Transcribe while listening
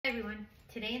everyone,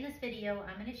 today in this video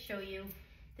I'm going to show you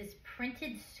this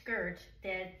printed skirt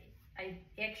that I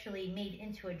actually made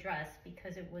into a dress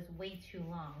because it was way too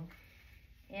long.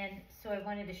 And so I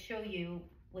wanted to show you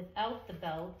without the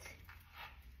belt.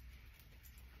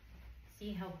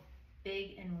 See how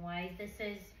big and wide this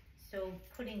is? So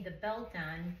putting the belt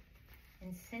on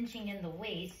and cinching in the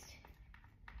waist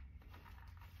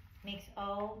makes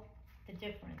all the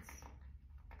difference.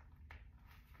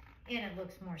 And it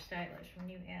looks more stylish when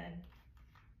you add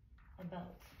a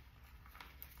belt.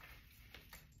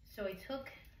 So I took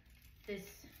this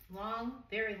long,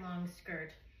 very long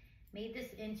skirt, made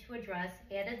this into a dress,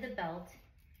 added the belt,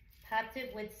 popped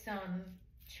it with some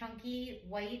chunky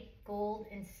white, gold,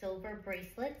 and silver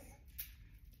bracelets,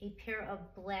 a pair of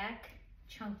black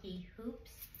chunky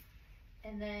hoops,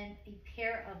 and then a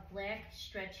pair of black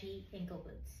stretchy ankle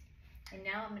boots. And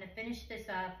now I'm going to finish this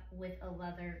off with a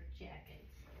leather jacket.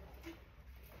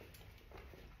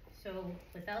 So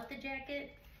without the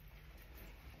jacket,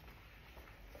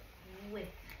 with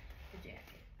the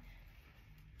jacket.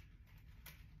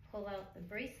 Pull out the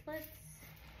bracelets,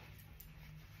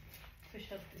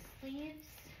 push up the sleeves,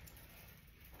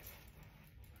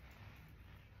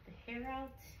 the hair out,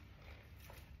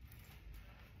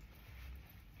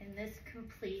 and this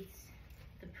completes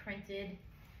the printed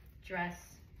dress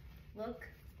look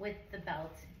with the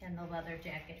belt and the leather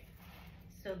jacket.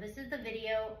 So this is the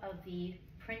video of the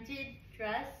printed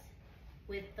dress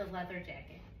with the leather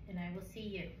jacket, and I will see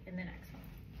you in the next one.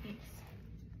 Peace.